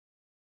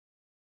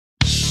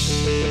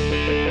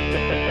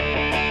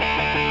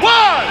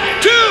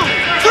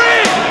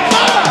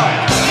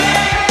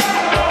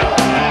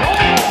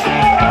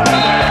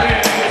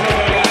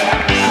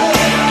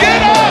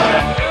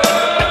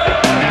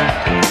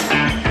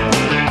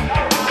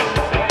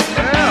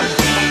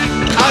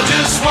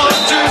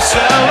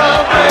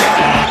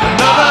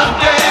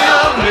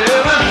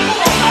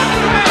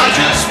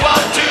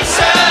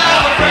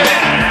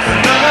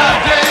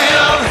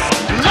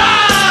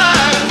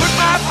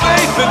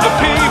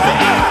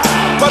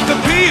but the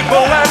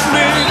people let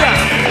me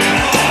down.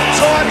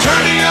 So I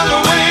turn the other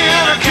way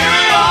and I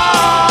carry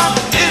on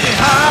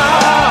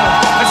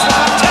anyhow. That's why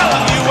I'm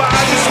telling you,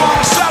 I just want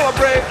to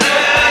celebrate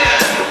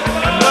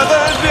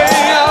another day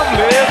I'm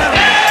living.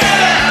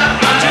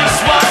 I just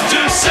want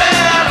to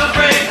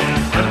celebrate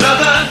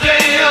another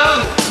day of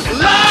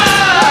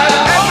life.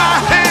 I had my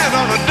hand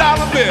on a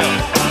dollar bill,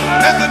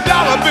 and the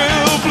dollar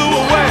bill blew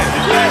away.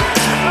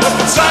 But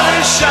the sun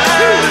is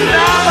shining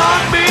down on